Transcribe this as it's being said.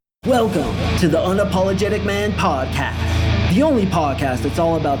Welcome to the Unapologetic Man Podcast, the only podcast that's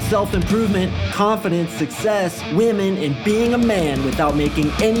all about self-improvement, confidence, success, women, and being a man without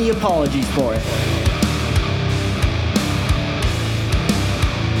making any apologies for it.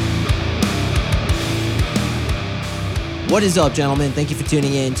 What is up, gentlemen? Thank you for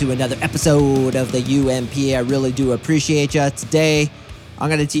tuning in to another episode of the UMP. I really do appreciate you. Today, I'm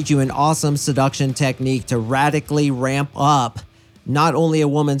going to teach you an awesome seduction technique to radically ramp up not only a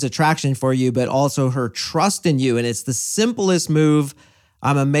woman's attraction for you, but also her trust in you. And it's the simplest move.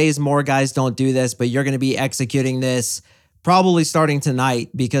 I'm amazed more guys don't do this, but you're going to be executing this probably starting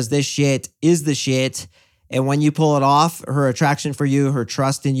tonight because this shit is the shit. And when you pull it off, her attraction for you, her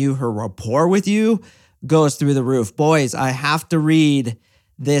trust in you, her rapport with you goes through the roof. Boys, I have to read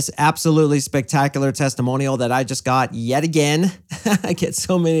this absolutely spectacular testimonial that I just got yet again. I get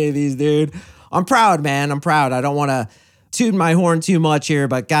so many of these, dude. I'm proud, man. I'm proud. I don't want to toot my horn too much here,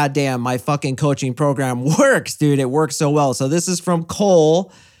 but goddamn, my fucking coaching program works, dude. It works so well. So this is from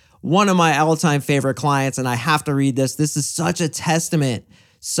Cole, one of my all-time favorite clients, and I have to read this. This is such a testament,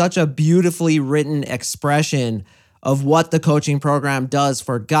 such a beautifully written expression of what the coaching program does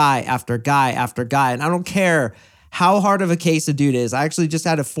for guy after guy after guy. And I don't care how hard of a case a dude is. I actually just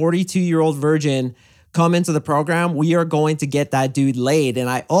had a 42-year-old virgin come into the program. We are going to get that dude laid. And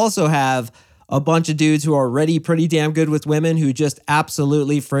I also have a bunch of dudes who are already pretty damn good with women who just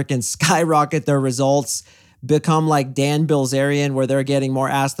absolutely freaking skyrocket their results, become like Dan Bilzerian where they're getting more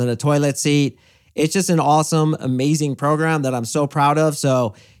ass than a toilet seat. It's just an awesome, amazing program that I'm so proud of.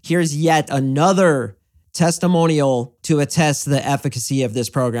 So here's yet another testimonial to attest to the efficacy of this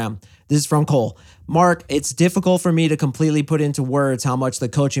program. This is from Cole. Mark, it's difficult for me to completely put into words how much the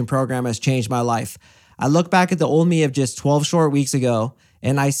coaching program has changed my life. I look back at the old me of just 12 short weeks ago,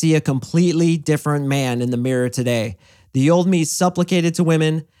 and I see a completely different man in the mirror today. The old me supplicated to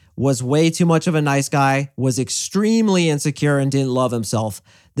women, was way too much of a nice guy, was extremely insecure, and didn't love himself.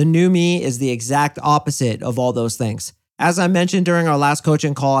 The new me is the exact opposite of all those things. As I mentioned during our last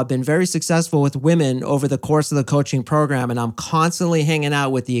coaching call, I've been very successful with women over the course of the coaching program, and I'm constantly hanging out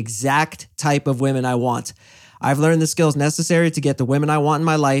with the exact type of women I want. I've learned the skills necessary to get the women I want in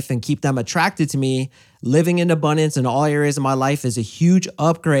my life and keep them attracted to me. Living in abundance in all areas of my life is a huge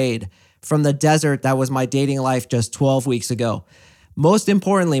upgrade from the desert that was my dating life just 12 weeks ago. Most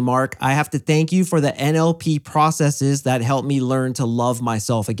importantly, Mark, I have to thank you for the NLP processes that helped me learn to love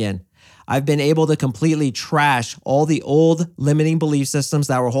myself again. I've been able to completely trash all the old limiting belief systems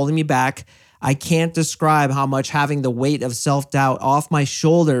that were holding me back. I can't describe how much having the weight of self-doubt off my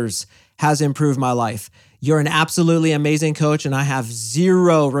shoulders has improved my life. You're an absolutely amazing coach, and I have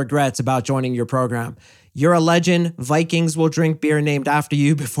zero regrets about joining your program. You're a legend. Vikings will drink beer named after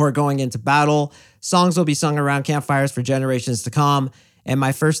you before going into battle. Songs will be sung around campfires for generations to come. And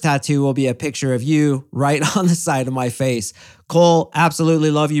my first tattoo will be a picture of you right on the side of my face. Cole, absolutely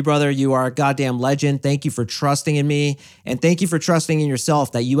love you, brother. You are a goddamn legend. Thank you for trusting in me. And thank you for trusting in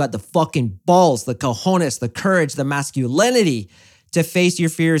yourself that you had the fucking balls, the cojones, the courage, the masculinity to face your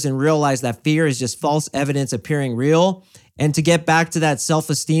fears and realize that fear is just false evidence appearing real. And to get back to that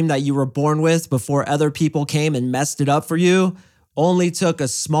self-esteem that you were born with before other people came and messed it up for you only took a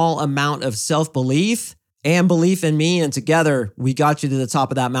small amount of self-belief and belief in me. And together, we got you to the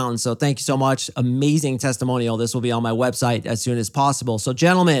top of that mountain. So thank you so much. Amazing testimonial. This will be on my website as soon as possible. So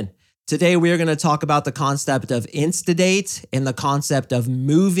gentlemen, today we are going to talk about the concept of Instadate and the concept of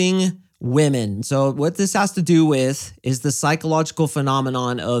moving women. So what this has to do with is the psychological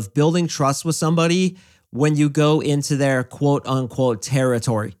phenomenon of building trust with somebody when you go into their quote unquote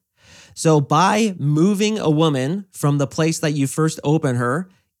territory. So by moving a woman from the place that you first open her,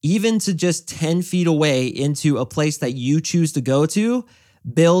 even to just 10 feet away into a place that you choose to go to,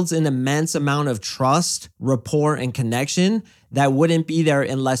 builds an immense amount of trust, rapport, and connection that wouldn't be there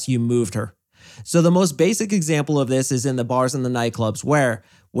unless you moved her. So the most basic example of this is in the bars and the nightclubs, where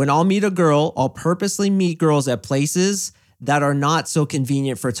when I'll meet a girl, I'll purposely meet girls at places that are not so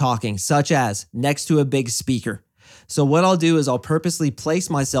convenient for talking, such as next to a big speaker. So what I'll do is I'll purposely place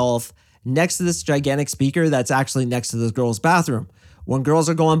myself next to this gigantic speaker that's actually next to this girl's bathroom. When girls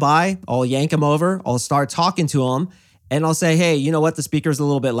are going by, I'll yank them over, I'll start talking to them, and I'll say, hey, you know what? The speaker's a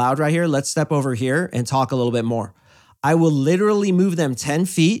little bit loud right here. Let's step over here and talk a little bit more. I will literally move them 10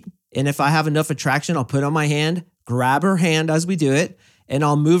 feet, and if I have enough attraction, I'll put on my hand, grab her hand as we do it, and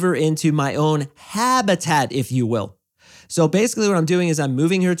I'll move her into my own habitat, if you will. So basically what I'm doing is I'm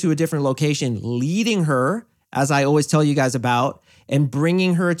moving her to a different location, leading her, as I always tell you guys about, and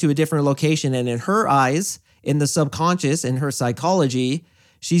bringing her to a different location. And in her eyes, in the subconscious, in her psychology,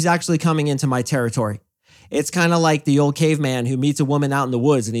 she's actually coming into my territory. It's kind of like the old caveman who meets a woman out in the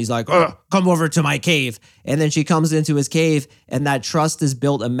woods and he's like, "Ugh, come over to my cave." And then she comes into his cave and that trust is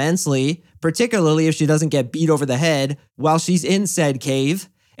built immensely, particularly if she doesn't get beat over the head while she's in said cave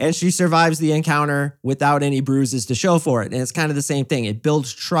and she survives the encounter without any bruises to show for it. And it's kind of the same thing. It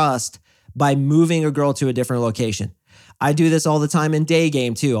builds trust by moving a girl to a different location. I do this all the time in day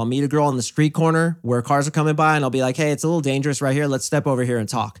game too. I'll meet a girl on the street corner where cars are coming by and I'll be like, "Hey, it's a little dangerous right here. Let's step over here and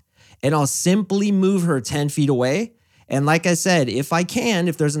talk." And I'll simply move her 10 feet away. And like I said, if I can,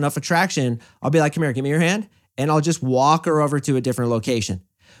 if there's enough attraction, I'll be like, "Come here, give me your hand." And I'll just walk her over to a different location.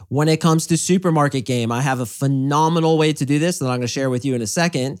 When it comes to supermarket game, I have a phenomenal way to do this that I'm going to share with you in a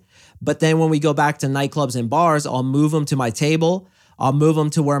second. But then when we go back to nightclubs and bars, I'll move them to my table. I'll move them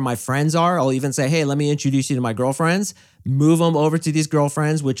to where my friends are. I'll even say, "Hey, let me introduce you to my girlfriends." Move them over to these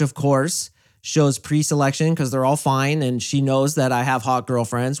girlfriends, which of course shows pre-selection because they're all fine. And she knows that I have hot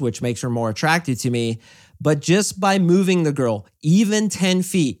girlfriends, which makes her more attracted to me. But just by moving the girl, even 10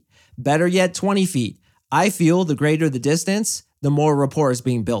 feet, better yet 20 feet, I feel the greater the distance, the more rapport is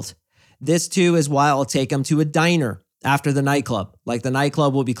being built. This too is why I'll take them to a diner after the nightclub. Like the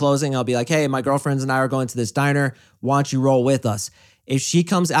nightclub will be closing. I'll be like, "Hey, my girlfriends and I are going to this diner. Why don't you roll with us?" If she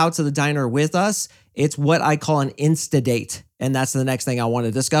comes out to the diner with us, it's what I call an Instadate. And that's the next thing I want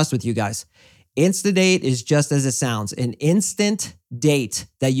to discuss with you guys. Instadate is just as it sounds, an instant date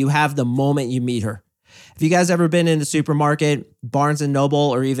that you have the moment you meet her. Have you guys ever been in the supermarket, Barnes & Noble,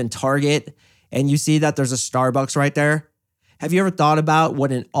 or even Target, and you see that there's a Starbucks right there? Have you ever thought about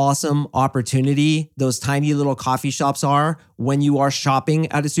what an awesome opportunity those tiny little coffee shops are when you are shopping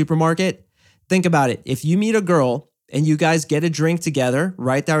at a supermarket? Think about it. If you meet a girl and you guys get a drink together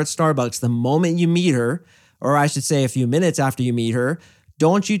right there at Starbucks the moment you meet her, or I should say a few minutes after you meet her,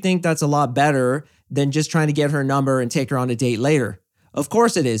 don't you think that's a lot better than just trying to get her number and take her on a date later? Of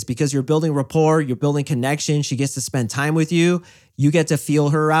course it is, because you're building rapport, you're building connection, she gets to spend time with you, you get to feel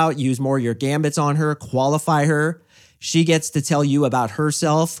her out, use more of your gambits on her, qualify her. She gets to tell you about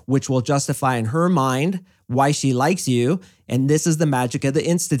herself, which will justify in her mind why she likes you, and this is the magic of the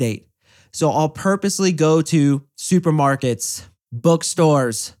Instadate. So I'll purposely go to supermarkets,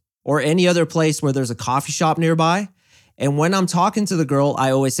 bookstores, or any other place where there's a coffee shop nearby. And when I'm talking to the girl,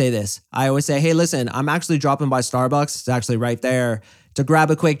 I always say this. I always say, "Hey, listen, I'm actually dropping by Starbucks. It's actually right there to grab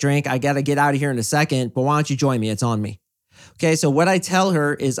a quick drink. I got to get out of here in a second, but why don't you join me? It's on me." Okay, so what I tell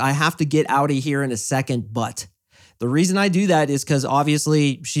her is I have to get out of here in a second, but the reason I do that is because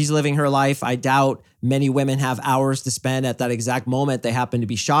obviously she's living her life. I doubt many women have hours to spend at that exact moment they happen to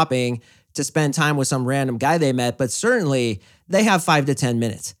be shopping to spend time with some random guy they met, but certainly they have 5 to 10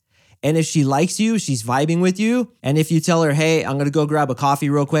 minutes. And if she likes you, she's vibing with you. And if you tell her, "Hey, I'm going to go grab a coffee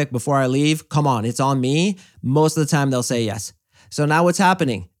real quick before I leave. Come on, it's on me." Most of the time they'll say yes. So now what's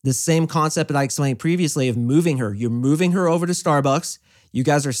happening? The same concept that I explained previously of moving her. You're moving her over to Starbucks. You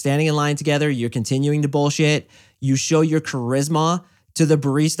guys are standing in line together. You're continuing to bullshit. You show your charisma to the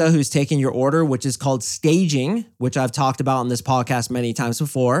barista who's taking your order, which is called staging, which I've talked about on this podcast many times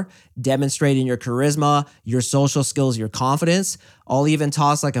before, demonstrating your charisma, your social skills, your confidence. I'll even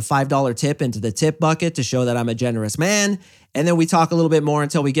toss like a $5 tip into the tip bucket to show that I'm a generous man. And then we talk a little bit more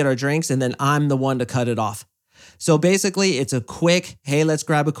until we get our drinks, and then I'm the one to cut it off. So basically, it's a quick, "Hey, let's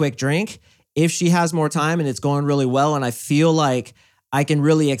grab a quick drink." If she has more time and it's going really well and I feel like I can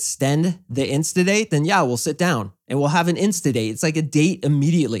really extend the Instadate, then yeah, we'll sit down and we'll have an Instadate. It's like a date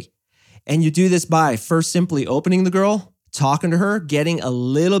immediately. And you do this by first simply opening the girl, talking to her, getting a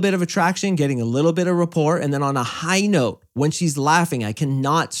little bit of attraction, getting a little bit of rapport. And then on a high note, when she's laughing, I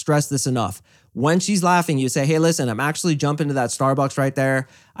cannot stress this enough. When she's laughing, you say, "Hey, listen, I'm actually jumping to that Starbucks right there.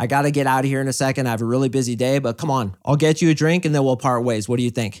 I got to get out of here in a second. I have a really busy day, but come on, I'll get you a drink and then we'll part ways. What do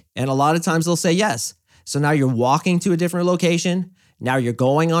you think?" And a lot of times they'll say yes. So now you're walking to a different location. Now you're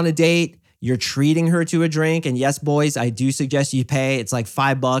going on a date. You're treating her to a drink. And yes, boys, I do suggest you pay. It's like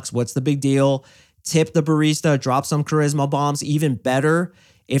 $5. What's the big deal? Tip the barista, drop some charisma bombs. Even better,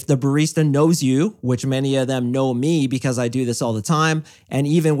 if the barista knows you, which many of them know me because I do this all the time. And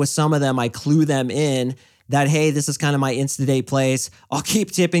even with some of them, I clue them in that, "Hey, this is kind of my Instadate place. I'll keep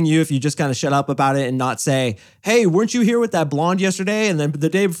tipping you if you just kind of shut up about it and not say, 'Hey, weren't you here with that blonde yesterday? And then the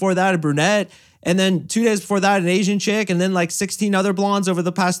day before that, a brunette. And then 2 days before that, an Asian chick. And then like 16 other blondes over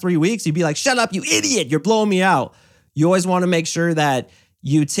the past 3 weeks.'" You'd be like, "Shut up, you idiot. You're blowing me out." You always want to make sure that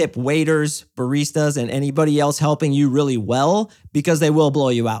you tip waiters, baristas, and anybody else helping you really well because they will blow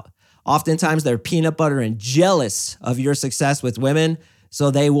you out. Oftentimes, they're peanut butter and jealous of your success with women, so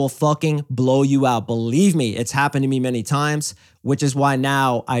they will fucking blow you out. Believe me, it's happened to me many times, which is why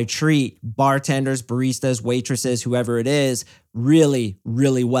now I treat bartenders, baristas, waitresses, whoever it is, really,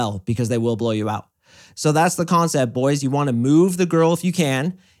 really well because they will blow you out. So that's the concept, boys. You want to move the girl if you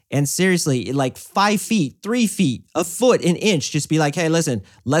can. And seriously, like 5 feet, 3 feet, a foot, an inch, just be like, hey, listen,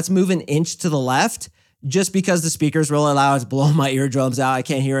 let's move an inch to the left just because the speaker's really loud. It's blowing my eardrums out. I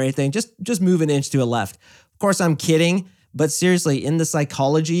can't hear anything. Just move an inch to the left. Of course, I'm kidding. But seriously, in the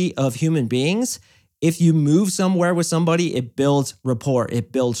psychology of human beings, if you move somewhere with somebody, it builds rapport.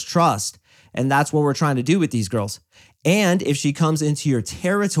 It builds trust. And that's what we're trying to do with these girls. And if she comes into your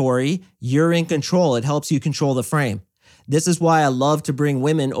territory, you're in control. It helps you control the frame. This is why I love to bring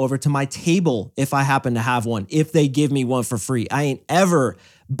women over to my table if I happen to have one, if they give me one for free. I ain't ever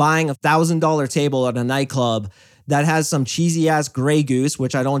buying $1,000 table at a nightclub that has some cheesy ass Grey Goose,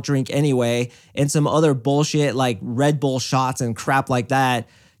 which I don't drink anyway, and some other bullshit like Red Bull shots and crap like that,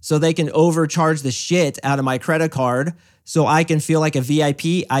 so they can overcharge the shit out of my credit card so I can feel like a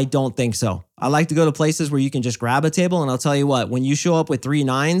VIP. I don't think so. I like to go to places where you can just grab a table, and I'll tell you what, when you show up with 3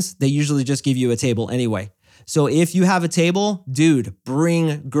 9s, they usually just give you a table anyway. So if you have a table, dude,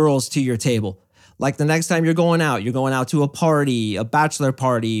 bring girls to your table. Like the next time you're going out to a party, a bachelor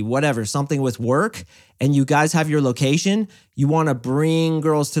party, whatever, something with work, and you guys have your location, you want to bring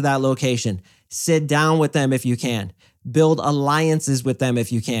girls to that location. Sit down with them if you can. Build alliances with them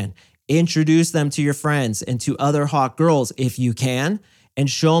if you can. Introduce them to your friends and to other hot girls if you can, and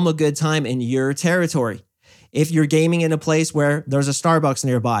show them a good time in your territory. If you're gaming in a place where there's a Starbucks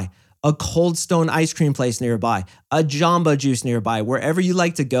nearby, a Cold Stone ice cream place nearby, a Jamba Juice nearby, wherever you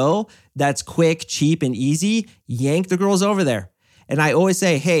like to go, that's quick, cheap, and easy, yank the girls over there. And I always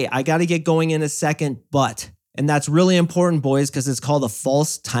say, hey, I got to get going in a second, but. And that's really important, boys, because it's called a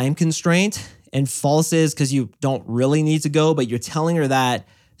false time constraint. And false is because you don't really need to go, but you're telling her that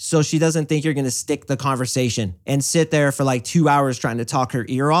so she doesn't think you're going to stick the conversation and sit there for like 2 hours trying to talk her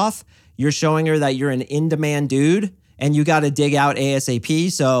ear off. You're showing her that you're an in-demand dude and you got to dig out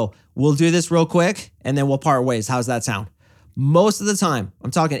ASAP. So we'll do this real quick and then we'll part ways. How's that sound? Most of the time,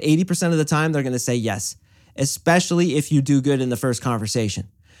 I'm talking 80% of the time, they're going to say yes, especially if you do good in the first conversation.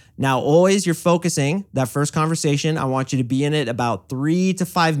 Now, always you're focusing that first conversation. I want you to be in it about 3 to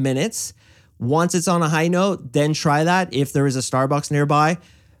 5 minutes. Once it's on a high note, then try that. If there is a Starbucks nearby,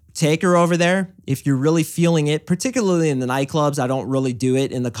 take her over there. If you're really feeling it, particularly in the nightclubs, I don't really do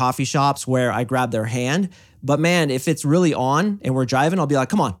it in the coffee shops where I grab their hand. But man, if it's really on and we're driving, I'll be like,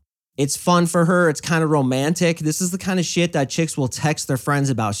 come on. It's fun for her. It's kind of romantic. This is the kind of shit that chicks will text their friends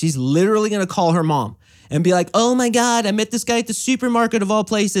about. She's literally going to call her mom and be like, oh my God, I met this guy at the supermarket of all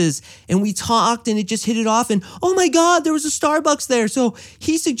places. And we talked and it just hit it off. And oh my God, there was a Starbucks there. So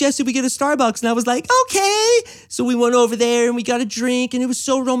he suggested we get a Starbucks. And I was like, okay. So we went over there and we got a drink and it was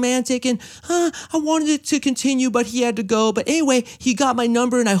so romantic. And I wanted it to continue, but he had to go. But anyway, he got my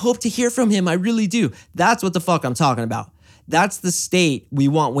number and I hope to hear from him. I really do. That's what the fuck I'm talking about. That's the state we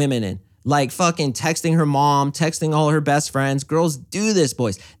want women in. Like fucking texting her mom, texting all her best friends. Girls do this,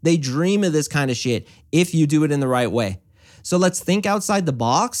 boys. They dream of this kind of shit if you do it in the right way. So let's think outside the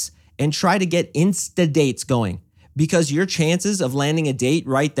box and try to get Instadates going, because your chances of landing a date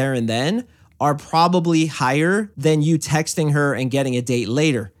right there and then are probably higher than you texting her and getting a date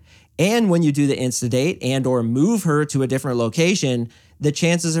later. And when you do the Instadate and or move her to a different location, the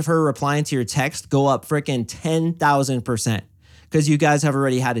chances of her replying to your text go up freaking 10,000%. Because you guys have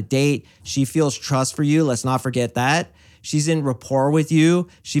already had a date. She feels trust for you. Let's not forget that. She's in rapport with you.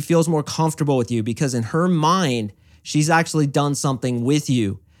 She feels more comfortable with you because in her mind, she's actually done something with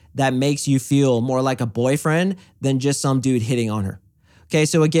you that makes you feel more like a boyfriend than just some dude hitting on her. Okay,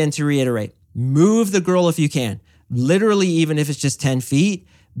 so again, to reiterate, move the girl if you can. Literally, even if it's just 10 feet.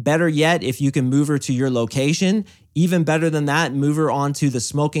 Better yet, if you can move her to your location. Even better than that, move her onto the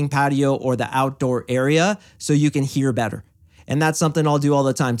smoking patio or the outdoor area so you can hear better. And that's something I'll do all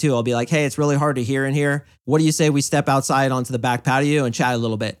the time too. I'll be like, hey, it's really hard to hear in here. What do you say we step outside onto the back patio and chat a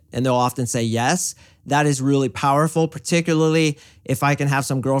little bit? And they'll often say yes. That is really powerful, particularly if I can have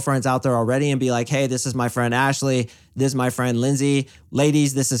some girlfriends out there already and be like, hey, this is my friend Ashley. This is my friend Lindsay.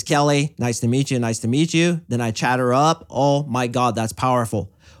 Ladies, this is Kelly. Nice to meet you. Nice to meet you. Then I chat her up. Oh my God, that's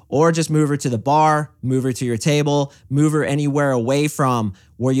powerful. Or just move her to the bar, move her to your table, move her anywhere away from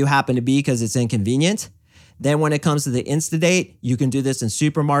where you happen to be because it's inconvenient. Then when it comes to the Instadate, you can do this in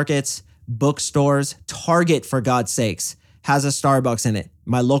supermarkets, bookstores. Target, for God's sakes, has a Starbucks in it.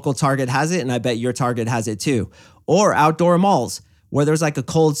 My local Target has it, and I bet your Target has it too. Or outdoor malls where there's like a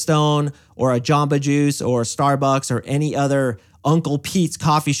Cold Stone or a Jamba Juice or a Starbucks or any other Uncle Pete's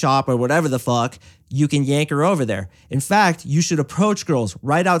coffee shop or whatever the fuck. You can yank her over there. In fact, you should approach girls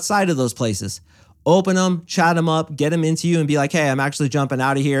right outside of those places. Open them, chat them up, get them into you and be like, hey, I'm actually jumping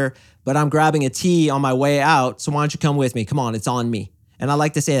out of here, but I'm grabbing a tea on my way out. So why don't you come with me? Come on, it's on me. And I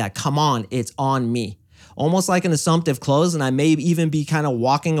like to say that, come on, it's on me. almost like an assumptive close. And I may even be kind of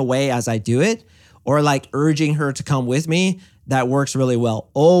walking away as I do it, or like urging her to come with me. That works really well.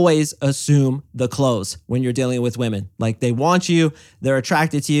 Always assume the close when you're dealing with women. Like they want you, they're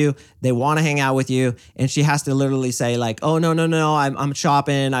attracted to you, they want to hang out with you. And she has to literally say like, oh, no, I'm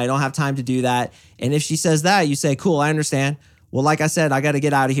shopping. I don't have time to do that. And if she says that, you say, cool, I understand. Well, like I said, I got to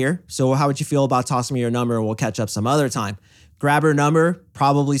get out of here. So how would you feel about tossing me your number and we'll catch up some other time? Grab her number,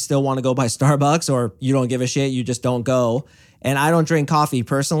 probably still want to go by Starbucks, or you don't give a shit, you just don't go. And I don't drink coffee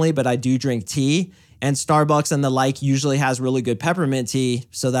personally, but I do drink tea. And Starbucks and the like usually has really good peppermint tea,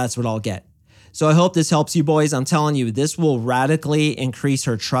 so that's what I'll get. So I hope this helps you boys. I'm telling you, this will radically increase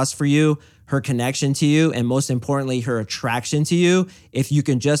her trust for you, her connection to you, and most importantly, her attraction to you if you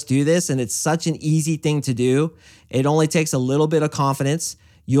can just do this. And it's such an easy thing to do. It only takes a little bit of confidence.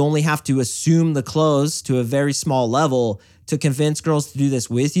 You only have to assume the close to a very small level to convince girls to do this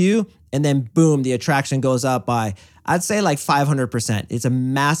with you. And then boom, the attraction goes up by, I'd say like 500%. It's a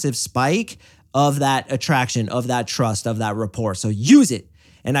massive spike of that attraction, of that trust, of that rapport. So use it.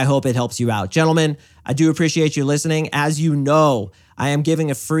 And I hope it helps you out. Gentlemen, I do appreciate you listening. As you know, I am giving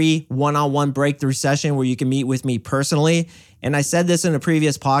a free one-on-one breakthrough session where you can meet with me personally. And I said this in a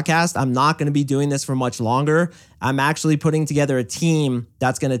previous podcast, I'm not going to be doing this for much longer. I'm actually putting together a team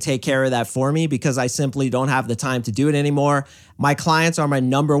that's going to take care of that for me because I simply don't have the time to do it anymore. My clients are my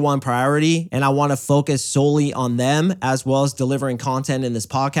number one priority, and I want to focus solely on them as well as delivering content in this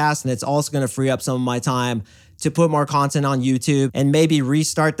podcast. And it's also going to free up some of my time to put more content on YouTube and maybe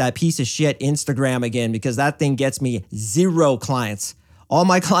restart that piece of shit Instagram again, because that thing gets me 0 clients. All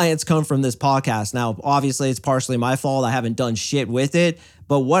my clients come from this podcast. Now, obviously, it's partially my fault. I haven't done shit with it,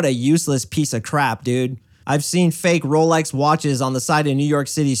 but what a useless piece of crap, dude. I've seen fake Rolex watches on the side of New York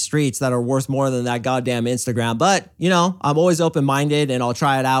City streets that are worth more than that goddamn Instagram. But, you know, I'm always open-minded and I'll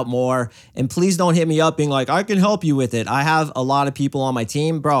try it out more. And please don't hit me up being like, I can help you with it. I have a lot of people on my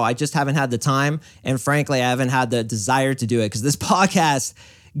team. Bro, I just haven't had the time. And frankly, I haven't had the desire to do it because this podcast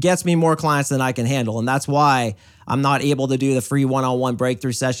gets me more clients than I can handle. And that's why I'm not able to do the free one-on-one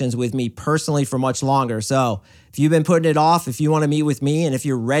breakthrough sessions with me personally for much longer. So if you've been putting it off, if you want to meet with me, and if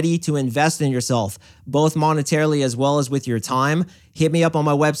you're ready to invest in yourself, both monetarily as well as with your time, hit me up on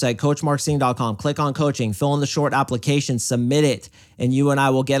my website, coachmarksing.com. Click on coaching, fill in the short application, submit it, and you and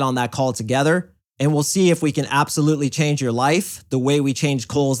I will get on that call together. And we'll see if we can absolutely change your life the way we changed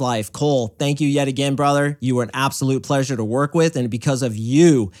Cole's life. Cole, thank you yet again, brother. You were an absolute pleasure to work with. And because of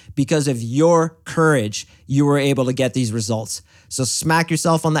you, because of your courage, you were able to get these results. So smack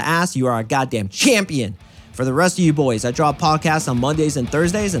yourself on the ass. You are a goddamn champion. For the rest of you boys, I drop podcasts on Mondays and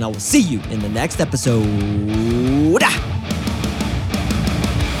Thursdays, and I will see you in the next episode.